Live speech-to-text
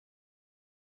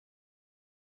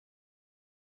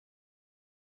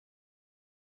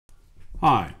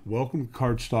Hi, welcome to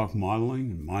Cardstock Modeling,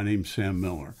 and my name's Sam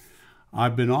Miller.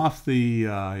 I've been off the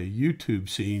YouTube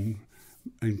scene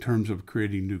in terms of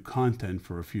creating new content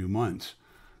for a few months.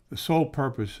 The sole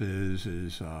purpose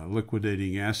is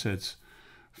liquidating assets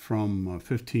from a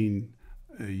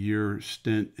 15-year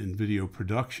stint in video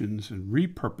productions and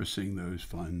repurposing those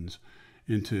funds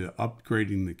into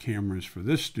upgrading the cameras for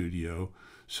this studio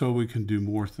so we can do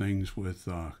more things with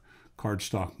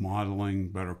cardstock modeling,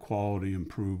 better quality,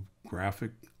 improved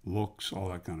graphic looks, all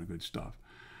that kind of good stuff.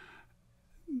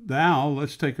 Now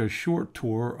let's take a short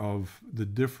tour of the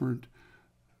different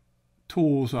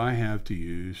tools I have to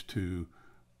use to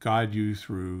guide you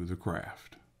through the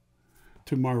craft.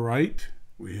 To my right,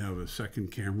 we have a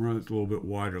second camera. It's a little bit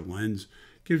wider lens.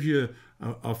 Gives you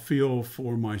a feel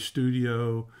for my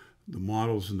studio, the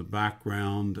models in the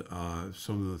background,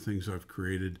 some of the things I've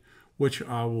created, which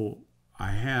I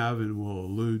have and will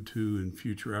allude to in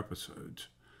future episodes.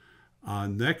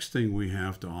 Next thing we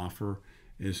have to offer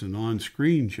is an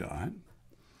on-screen shot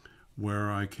where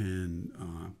I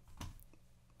can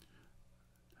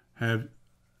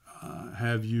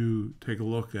have you take a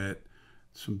look at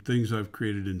some things I've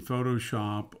created in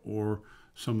Photoshop or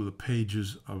some of the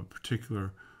pages of a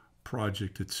particular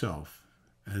project itself.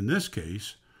 And in this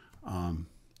case, on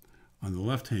the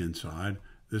left-hand side,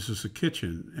 this is a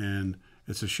kitchen, and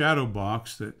it's a shadow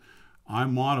box that I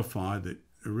modified that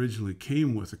originally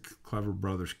came with a Clever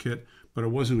Brothers kit, but it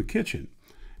wasn't a kitchen,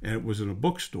 and it was in a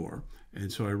bookstore.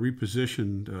 And so I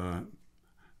repositioned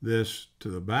this to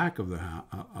the back of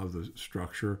the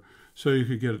structure so you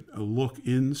could get a look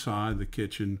inside the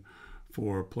kitchen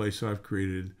for a place I've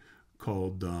created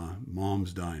called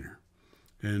Mom's Diner.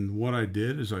 And what I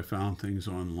did is I found things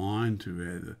online to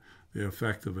add the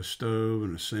effect of a stove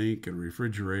and a sink and a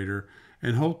refrigerator,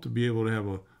 and hope to be able to have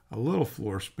a little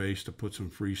floor space to put some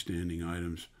freestanding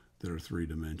items that are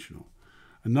three-dimensional.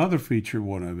 Another feature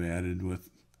what I've added with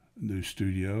New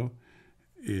Studio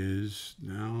is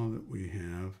now that we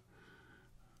have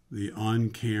the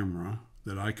on-camera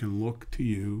that I can look to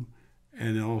you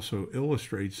and also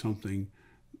illustrate something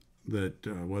that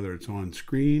whether it's on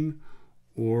screen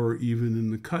or even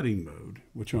in the cutting mode,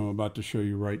 which I'm about to show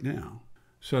you right now.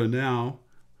 So now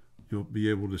you'll be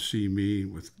able to see me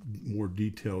with more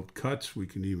detailed cuts. We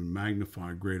can even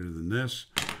magnify greater than this.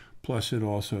 Plus it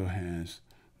also has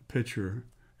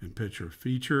picture-in-picture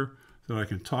feature that I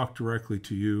can talk directly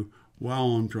to you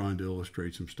while I'm trying to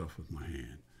illustrate some stuff with my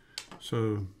hand.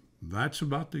 So that's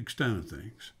about the extent of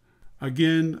things.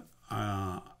 Again,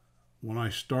 when I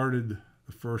started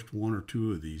the first one or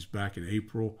two of these back in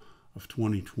April of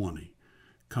 2020,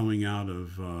 coming out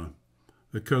of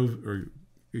the COVID, or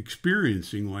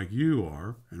experiencing like you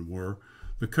are and were,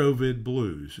 the COVID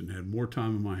blues, and had more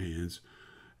time in my hands.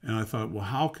 And I thought, well,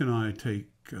 how can I take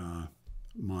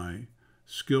my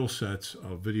skill sets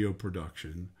of video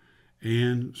production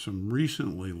and some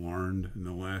recently learned in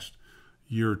the last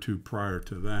year or two prior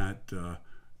to that,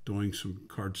 doing some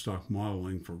cardstock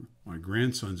modeling for my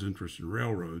grandson's interest in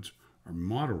railroads, or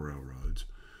model railroads,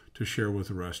 to share with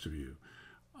the rest of you.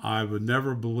 I would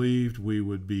never believed we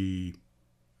would be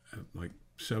like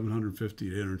 750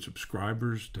 to 800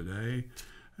 subscribers today,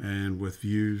 and with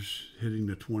views hitting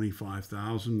the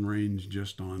 25,000 range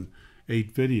just on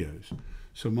 8 videos.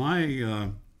 So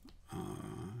my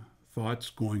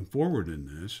thoughts going forward in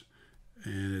this,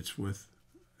 and it's with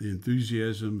the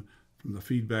enthusiasm from the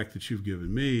feedback that you've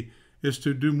given me, is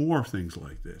to do more things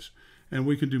like this. And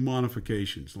we can do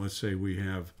modifications. Let's say we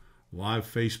have live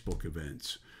Facebook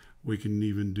events. We can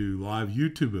even do live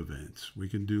YouTube events. We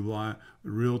can do live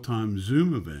real-time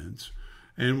Zoom events.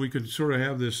 And we could sort of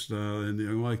have this,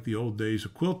 like the old days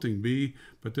of quilting bee,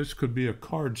 but this could be a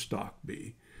cardstock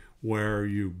bee, where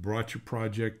you brought your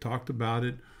project, talked about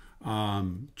it,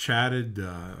 chatted.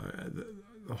 The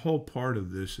whole part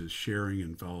of this is sharing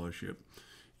and fellowship,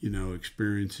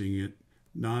 experiencing it,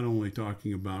 not only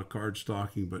talking about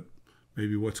cardstocking, but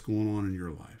maybe what's going on in your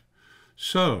life.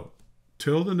 So,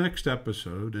 till the next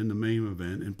episode and the main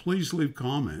event, and please leave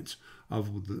comments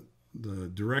of the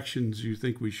directions you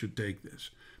think we should take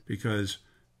this, because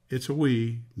it's a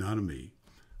we, not a me.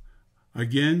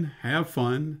 Again, have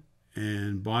fun,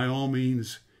 and by all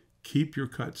means, keep your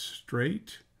cuts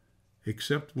straight,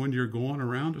 except when you're going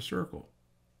around a circle.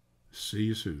 See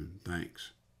you soon.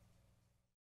 Thanks.